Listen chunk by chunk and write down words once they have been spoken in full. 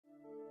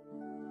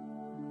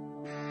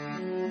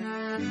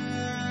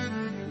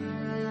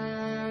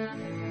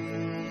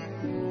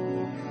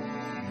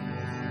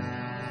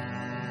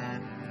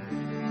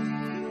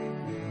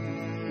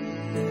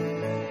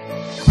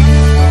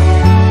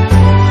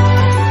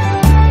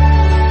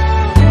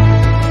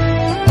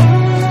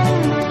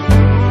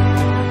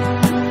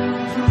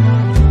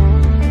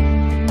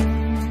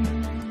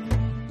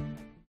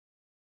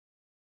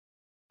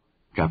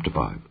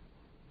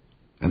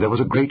And there was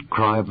a great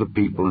cry of the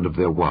people and of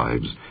their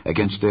wives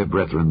against their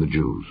brethren the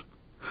Jews.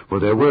 For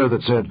there were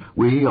that said,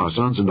 We, our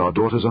sons and our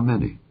daughters, are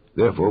many.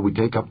 Therefore we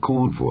take up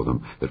corn for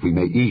them, that we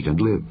may eat and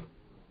live.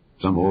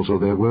 Some also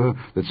there were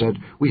that said,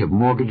 We have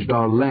mortgaged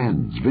our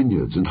lands,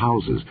 vineyards, and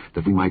houses,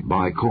 that we might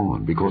buy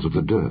corn, because of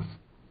the dearth.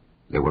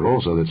 There were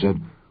also that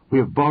said, We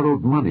have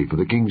borrowed money for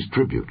the king's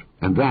tribute,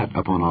 and that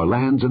upon our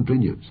lands and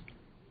vineyards.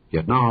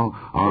 Yet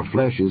now our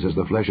flesh is as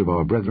the flesh of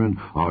our brethren,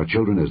 our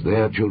children as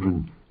their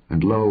children.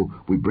 And lo,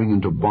 we bring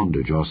into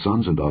bondage our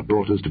sons and our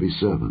daughters to be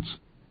servants.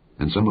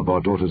 And some of our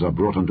daughters are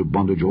brought unto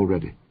bondage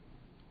already.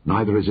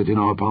 Neither is it in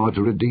our power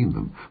to redeem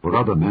them, for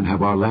other men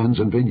have our lands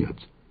and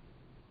vineyards.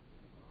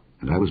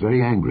 And I was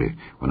very angry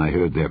when I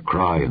heard their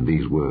cry and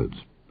these words.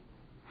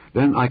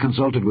 Then I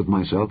consulted with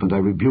myself, and I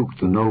rebuked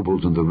the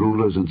nobles and the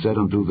rulers, and said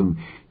unto them,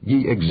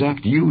 Ye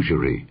exact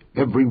usury,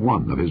 every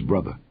one of his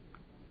brother.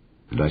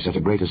 And I set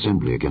a great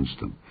assembly against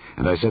them.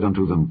 And I said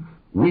unto them,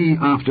 We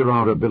after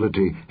our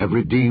ability have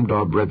redeemed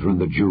our brethren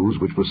the Jews,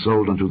 which were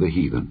sold unto the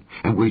heathen.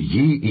 And will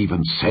ye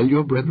even sell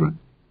your brethren?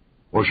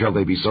 Or shall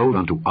they be sold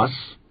unto us?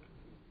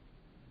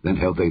 Then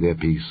held they their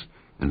peace,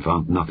 and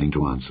found nothing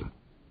to answer.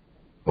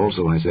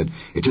 Also I said,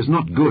 It is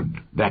not good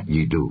that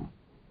ye do.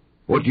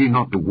 Ought ye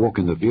not to walk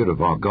in the fear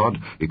of our God,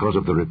 because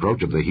of the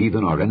reproach of the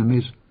heathen our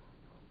enemies?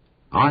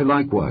 I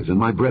likewise, and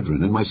my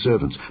brethren and my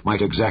servants,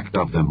 might exact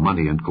of them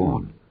money and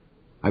corn.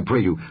 I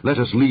pray you, let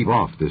us leave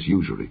off this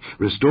usury.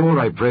 Restore,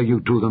 I pray you,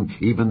 to them,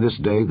 even this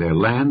day, their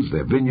lands,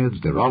 their vineyards,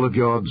 their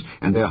oliveyards,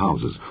 and their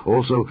houses,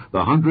 also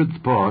the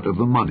 100th part of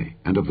the money,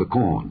 and of the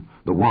corn,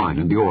 the wine,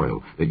 and the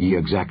oil, that ye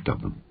exact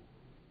of them.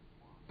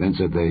 Then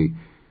said they,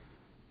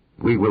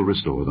 We will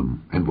restore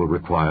them, and will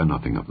require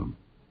nothing of them.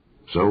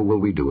 So will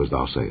we do as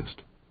thou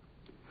sayest.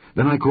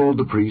 Then I called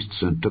the priests,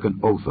 and took an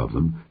oath of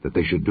them, that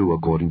they should do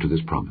according to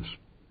this promise.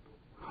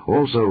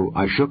 Also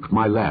I shook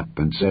my lap,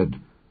 and said,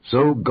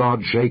 So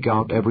God shake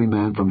out every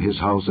man from his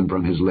house and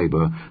from his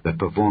labor, that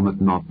performeth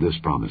not this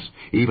promise.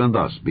 Even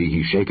thus be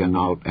he shaken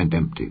out and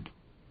emptied.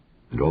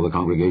 And all the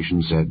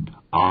congregation said,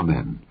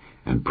 Amen,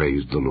 and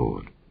praised the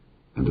Lord.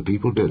 And the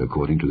people did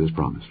according to this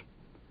promise.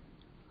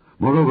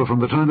 Moreover, from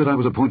the time that I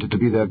was appointed to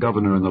be their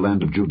governor in the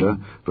land of Judah,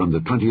 from the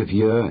 20th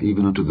year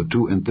even unto the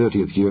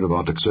 32nd year of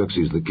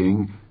Artaxerxes the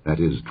king,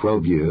 that is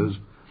 12 years,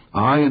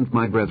 I and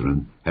my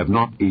brethren have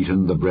not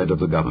eaten the bread of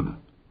the governor.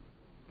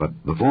 But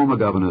the former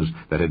governors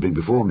that had been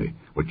before me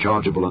were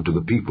chargeable unto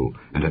the people,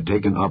 and had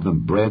taken of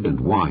them bread and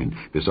wine,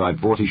 beside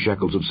 40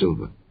 shekels of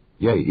silver.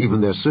 Yea, even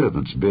their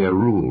servants bare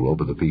rule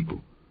over the people.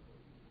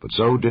 But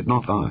so did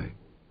not I,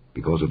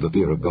 because of the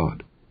fear of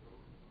God.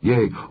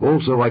 Yea,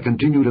 also I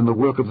continued in the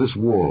work of this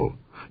wall,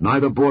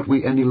 neither bought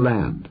we any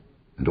land,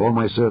 and all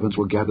my servants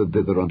were gathered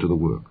thither unto the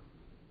work.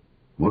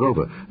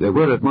 Moreover, there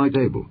were at my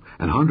table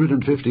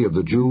 150 of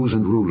the Jews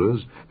and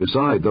rulers,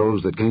 beside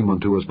those that came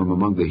unto us from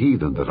among the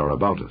heathen that are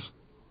about us.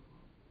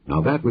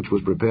 Now that which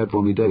was prepared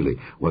for me daily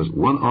was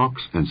 1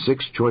 ox and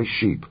 6 choice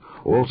sheep.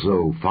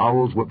 Also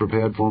fowls were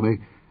prepared for me,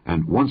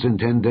 and once in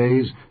 10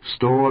 days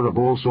store of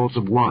all sorts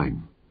of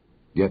wine.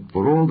 Yet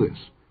for all this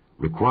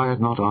required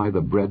not I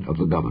the bread of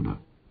the governor,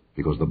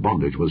 because the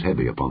bondage was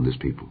heavy upon this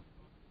people.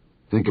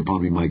 Think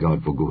upon me, my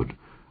God, for good,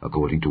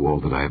 according to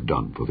all that I have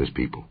done for this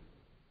people.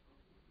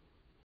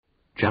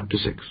 Chapter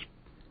 6.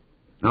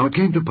 Now it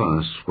came to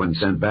pass, when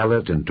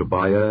Sanballat and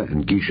Tobiah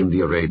and Geshem the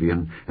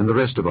Arabian, and the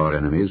rest of our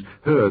enemies,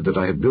 heard that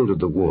I had builded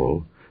the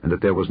wall, and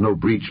that there was no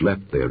breach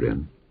left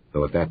therein,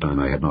 though at that time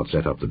I had not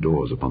set up the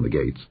doors upon the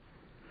gates,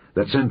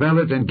 that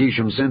Sanballat and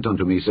Geshem sent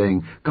unto me,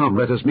 saying, Come,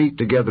 let us meet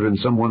together in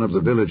some one of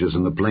the villages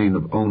in the plain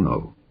of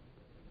Ono.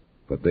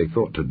 But they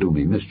thought to do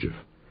me mischief.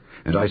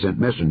 And I sent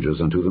messengers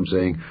unto them,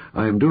 saying,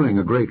 I am doing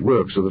a great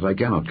work, so that I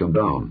cannot come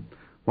down.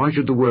 Why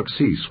should the work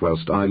cease,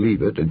 whilst I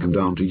leave it, and come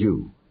down to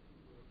you?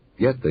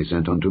 Yet they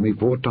sent unto me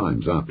 4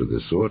 times after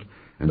this sort,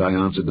 and I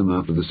answered them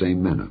after the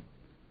same manner.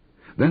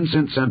 Then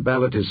sent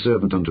Sanballat his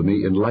servant unto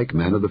me in like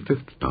manner the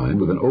 5th time,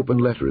 with an open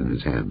letter in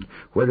his hand,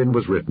 wherein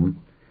was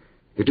written,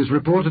 It is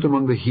reported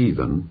among the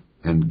heathen,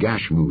 and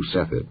Gashmu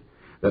saith it,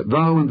 that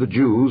thou and the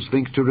Jews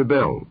think to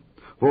rebel,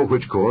 for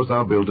which cause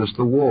thou buildest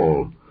the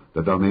wall,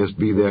 that thou mayest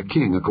be their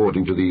king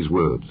according to these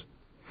words.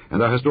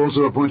 And thou hast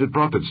also appointed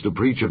prophets to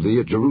preach of thee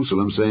at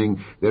Jerusalem,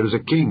 saying, There is a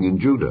king in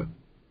Judah.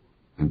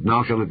 And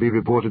now shall it be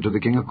reported to the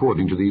king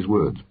according to these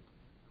words.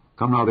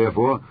 Come now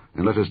therefore,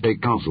 and let us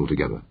take counsel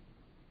together.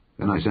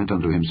 Then I sent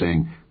unto him,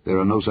 saying, There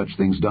are no such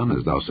things done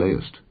as thou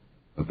sayest,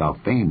 but thou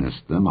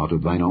feignest them out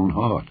of thine own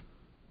heart.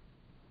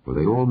 For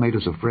they all made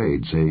us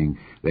afraid, saying,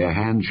 Their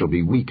hand shall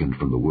be weakened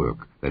from the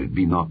work, that it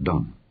be not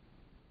done.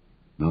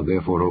 Now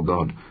therefore, O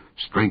God,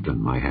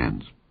 strengthen my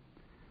hands.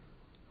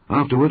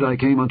 Afterward I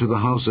came unto the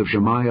house of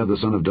Shemaiah the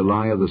son of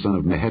Deliah the son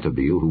of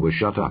Mehetabeel, who was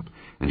shut up.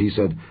 And he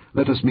said,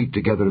 Let us meet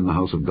together in the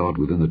house of God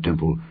within the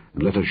temple,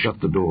 and let us shut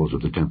the doors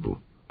of the temple,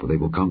 for they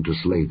will come to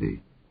slay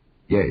thee.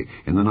 Yea,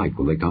 in the night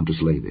will they come to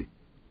slay thee.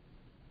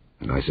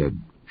 And I said,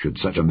 Should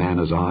such a man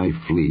as I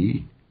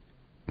flee?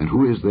 And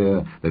who is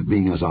there that,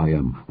 being as I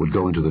am, would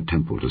go into the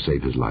temple to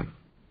save his life?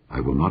 I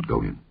will not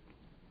go in.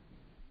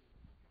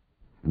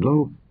 And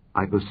lo,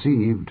 I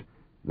perceived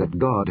that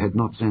God had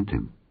not sent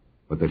him,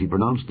 but that he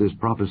pronounced this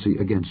prophecy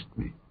against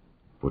me.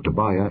 For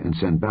Tobiah and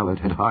Sanballat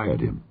had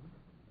hired him.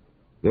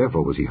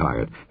 Therefore was he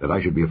hired, that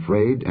I should be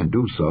afraid, and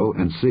do so,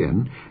 and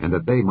sin, and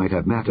that they might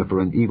have matter for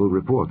an evil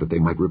report, that they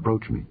might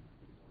reproach me.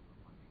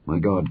 My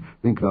God,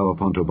 think thou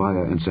upon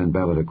Tobiah and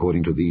Sanballat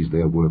according to these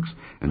their works,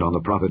 and on the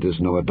prophetess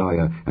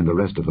Noadiah and the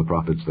rest of the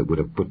prophets that would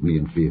have put me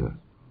in fear.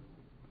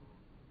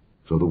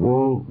 So the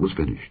wall was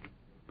finished,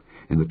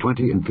 in the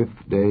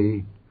 25th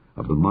day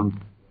of the month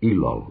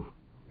Elul,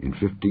 in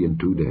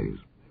 52 days.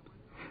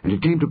 And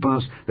it came to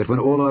pass that when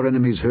all our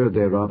enemies heard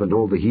thereof, and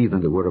all the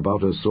heathen that were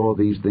about us saw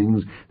these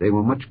things, they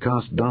were much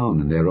cast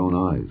down in their own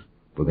eyes,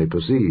 for they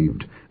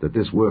perceived that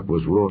this work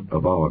was wrought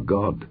of our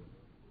God.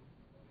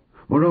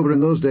 Moreover, in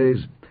those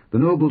days the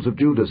nobles of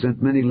Judah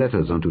sent many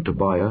letters unto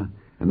Tobiah,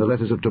 and the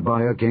letters of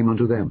Tobiah came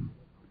unto them.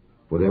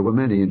 For there were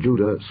many in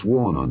Judah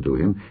sworn unto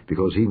him,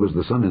 because he was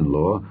the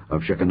son-in-law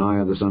of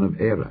Shechaniah the son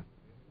of Era,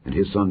 and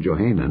his son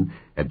Johanan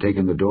had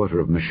taken the daughter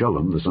of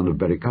Meshullam the son of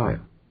Berechiah.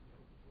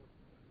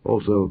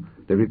 Also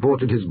they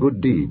reported his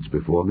good deeds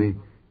before me,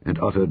 and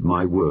uttered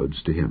my words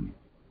to him.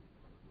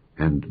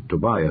 And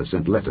Tobiah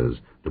sent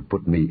letters to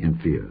put me in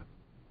fear.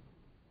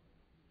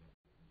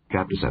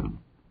 Chapter 7.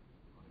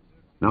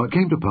 Now it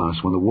came to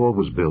pass, when the wall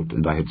was built,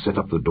 and I had set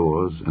up the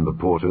doors, and the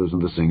porters,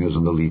 and the singers,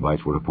 and the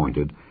Levites were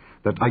appointed,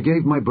 that I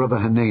gave my brother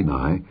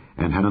Hanani,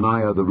 and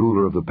Hananiah the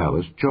ruler of the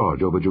palace,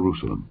 charge over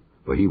Jerusalem,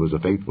 for he was a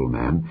faithful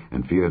man,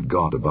 and feared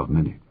God above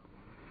many.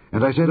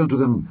 And I said unto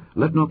them,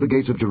 Let not the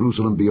gates of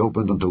Jerusalem be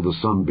opened until the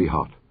sun be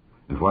hot,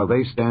 and while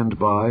they stand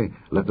by,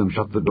 let them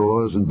shut the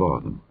doors and bar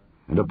them,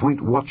 and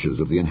appoint watchers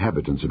of the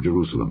inhabitants of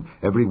Jerusalem,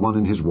 every one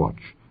in his watch,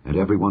 and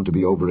every one to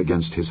be over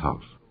against his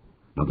house.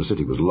 Now the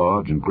city was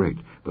large and great,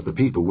 but the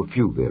people were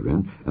few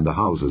therein, and the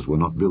houses were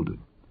not builded.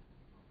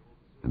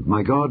 And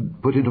my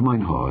God put into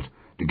mine heart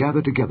to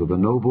gather together the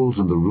nobles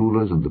and the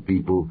rulers and the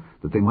people,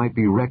 that they might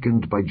be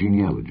reckoned by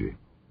genealogy.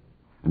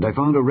 And I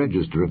found a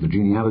register of the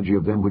genealogy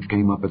of them which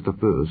came up at the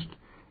first,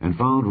 and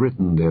found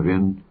written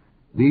therein,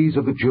 These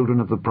are the children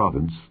of the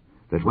province,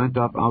 that went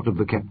up out of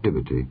the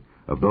captivity,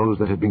 of those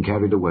that had been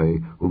carried away,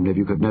 whom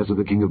Nebuchadnezzar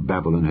the king of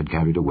Babylon had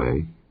carried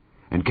away,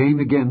 and came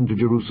again to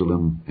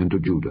Jerusalem and to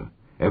Judah,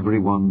 every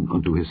one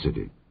unto his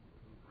city,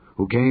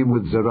 who came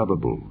with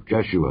Zerubbabel,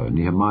 Jeshua,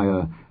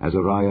 Nehemiah,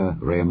 Azariah,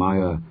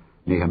 Rehemiah,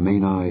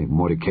 Nehemani,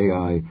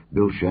 Mordecai,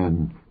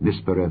 Bilshan,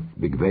 Mispereth,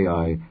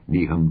 Bigvai,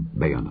 Nehum,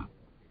 Baanah.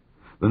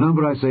 The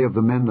number, I say, of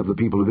the men of the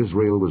people of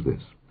Israel was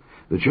this: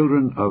 the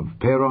children of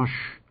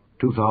Perosh,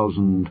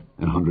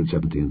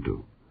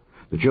 2,172.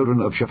 The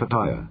children of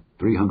Shephatiah,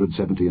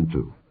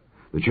 372.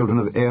 The children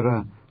of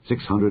Era,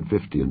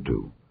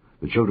 652.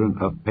 The children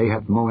of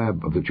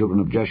Pahath-Moab, of the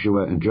children of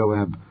Jeshua and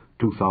Joab,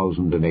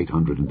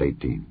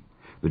 2,818.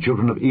 The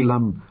children of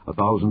Elam,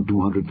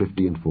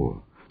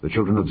 1,254. The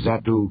children of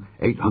Zatu,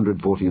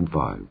 840.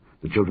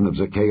 The children of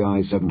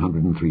Zekai,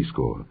 703.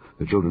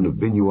 The children of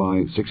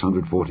Binnui,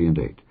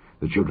 640.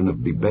 The children of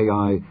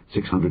Bebai,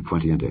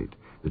 620.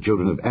 The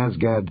children of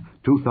Azgad,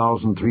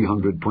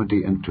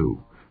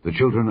 2,322. The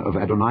children of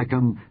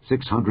Adonikam,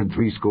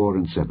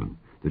 667.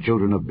 The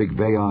children of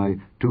Bigvai,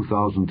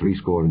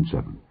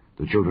 2,307.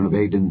 The children of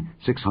Adin,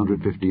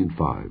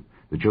 655.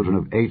 The children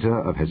of Ater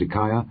of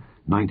Hezekiah,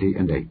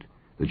 98.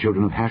 The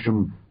children of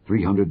Hashem,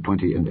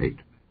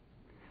 328.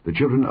 The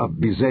children of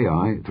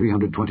Bezai,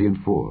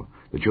 324.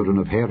 The children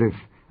of Hariph,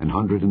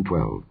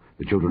 112.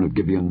 The children of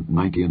Gibeon,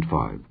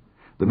 95.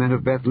 The men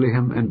of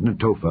Bethlehem and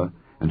Netophah,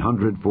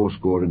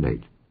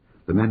 180.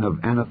 The men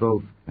of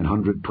Anathoth,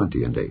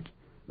 128.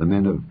 The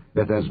men of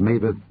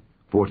Bethasmaveth,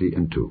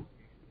 42.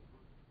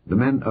 The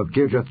men of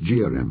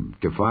Kirjath-Jearim,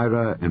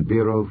 Kephirah, and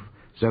Beeroth,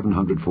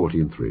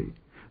 743.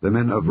 The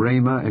men of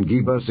Ramah and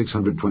Geba,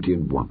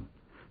 621.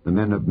 The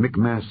men of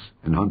Michmas,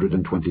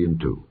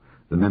 122.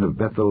 The men of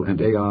Bethel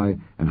and Ai,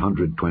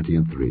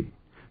 123.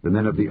 The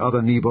men of the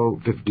other Nebo,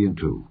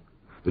 52.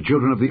 The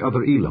children of the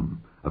other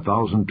Elam,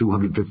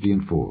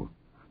 1,254.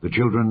 The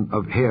children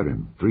of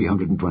Harim,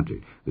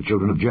 320. The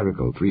children of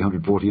Jericho,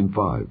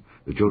 345.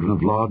 The children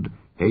of Lod,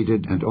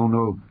 Hadid and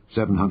Ono,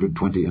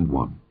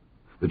 721.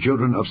 The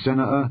children of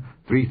Senaa,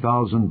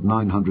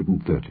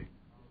 3,930.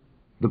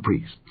 The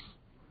priests.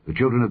 The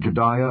children of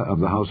Jediah of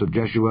the house of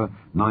Jeshua,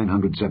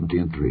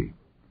 973.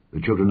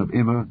 The children of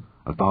Immer,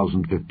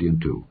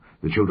 1,052.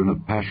 The children of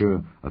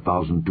Pashur,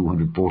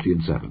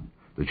 1,247.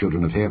 The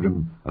children of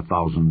Harim,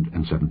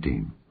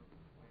 1,017.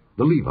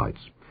 The Levites.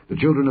 The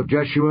children of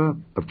Jeshua,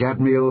 of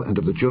Kadmiel, and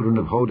of the children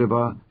of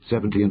Hodebah,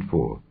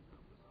 74.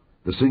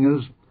 The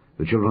singers,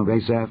 the children of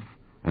Asaph,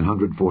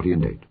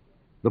 148.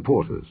 The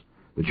porters,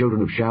 the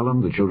children of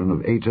Shallum, the children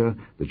of Ater,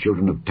 the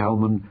children of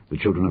Talmon, the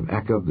children of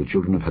Akab, the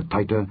children of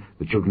Hatita,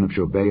 the children of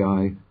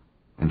Shobai,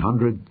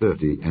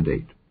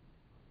 138.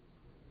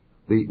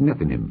 The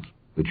Nethinims,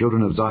 the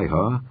children of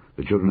Zihar,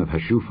 the children of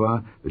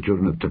Hashupha, the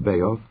children of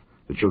Tebaoth,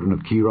 the children of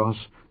Keros,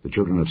 the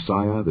children of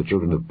Sia, the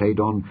children of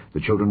Padon,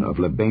 the children of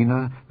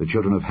Lebanah, the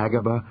children of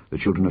Hagabah, the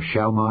children of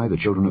Shalmai, the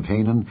children of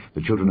Hanan,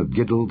 the children of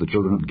Giddel, the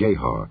children of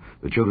Gehar,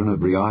 the children of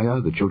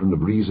Reiah, the children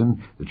of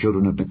Rezin, the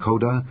children of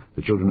Nekoda,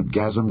 the children of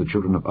Gazam, the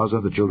children of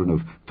Uzzah, the children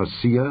of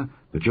Phasea,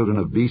 the children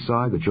of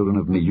Besai, the children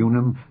of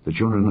Meunim, the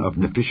children of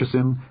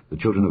Nephishasim, the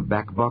children of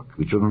Bakbuk,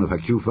 the children of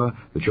Hakupha,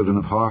 the children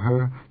of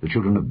Harher, the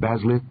children of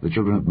Bazlith, the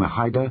children of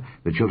Mehida,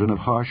 the children of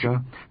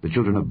Harsha, the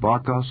children of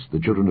Barkos,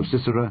 the children of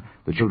Sisera,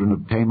 the children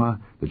of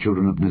Tema, the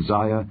children of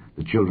Neziah,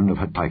 the children of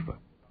Hatipha.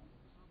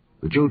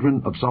 The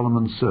children of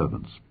Solomon's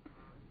servants,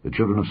 the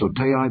children of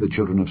Sotai, the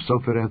children of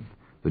Sophereth,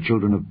 the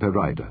children of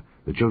Perida,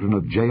 the children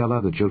of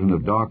Jaala, the children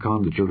of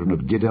Darkon, the children of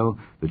Giddel,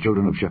 the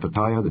children of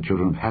Shephatiah, the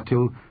children of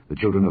Hattil, the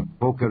children of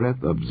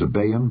Pokereth of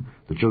Zebaim,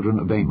 the children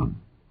of Ammon.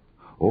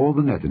 All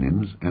the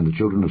Nethinims and the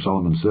children of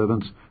Solomon's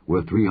servants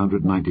were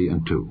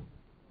 392.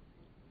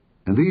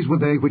 And these were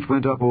they which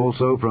went up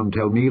also from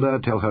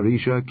Tel-Melah,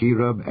 Tel-Harisha,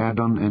 Kerub,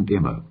 Adon, and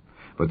Immer.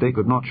 But they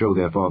could not show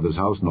their father's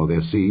house nor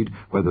their seed,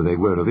 whether they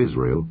were of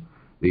Israel.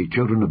 The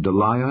children of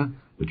Deliah,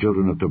 the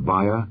children of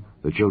Tobiah,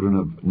 the children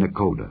of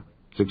Nekoda,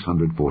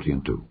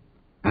 642.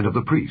 And of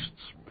the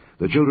priests,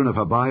 the children of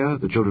Habiah,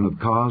 the children of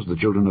Kaz, the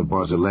children of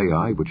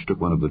Barzillai, which took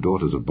one of the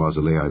daughters of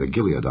Barzillai the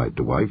Gileadite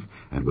to wife,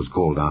 and was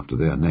called after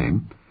their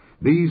name.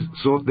 These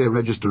sought their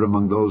register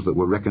among those that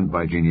were reckoned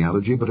by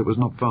genealogy, but it was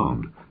not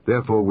found.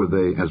 Therefore were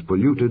they, as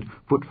polluted,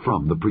 put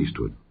from the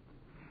priesthood.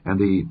 And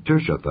the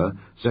Tirshatha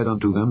said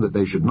unto them that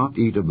they should not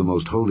eat of the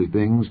most holy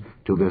things,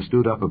 till there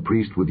stood up a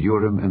priest with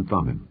Urim and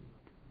Thummim.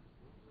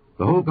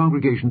 The whole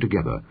congregation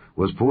together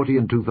was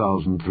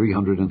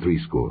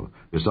 42,360,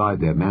 beside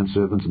their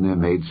manservants and their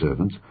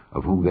maidservants,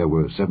 of whom there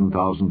were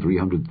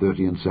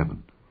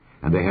 7,337.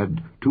 And they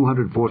had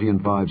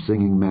 245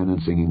 singing men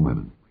and singing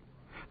women.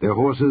 Their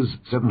horses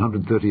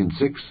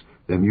 736,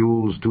 their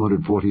mules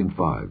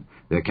 245,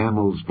 their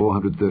camels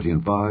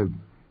 435,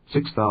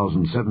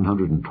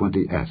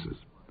 6,720 asses.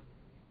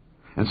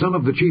 And some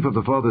of the chief of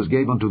the fathers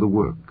gave unto the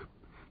work.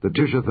 The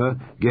Tirshatha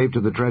gave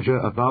to the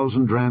treasure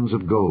 1,000 drams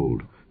of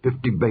gold,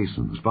 50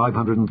 basins,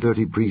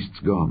 530 priests'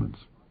 garments.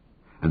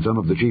 And some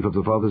of the chief of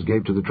the fathers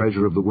gave to the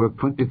treasure of the work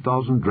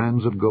 20,000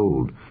 drams of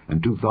gold,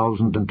 and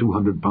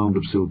 2,200 pound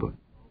of silver.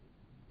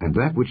 And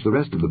that which the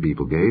rest of the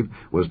people gave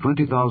was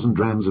 20,000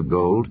 drams of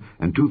gold,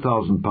 and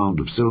 2,000 pound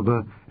of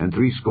silver, and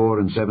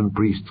 67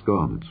 priests'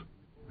 garments.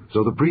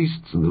 So the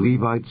priests and the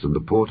Levites and the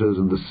porters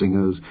and the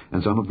singers,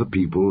 and some of the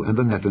people, and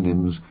the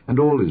Nethinims, and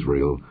all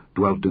Israel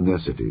dwelt in their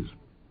cities.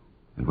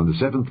 And when the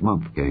 7th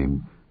month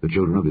came, the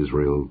children of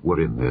Israel were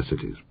in their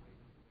cities.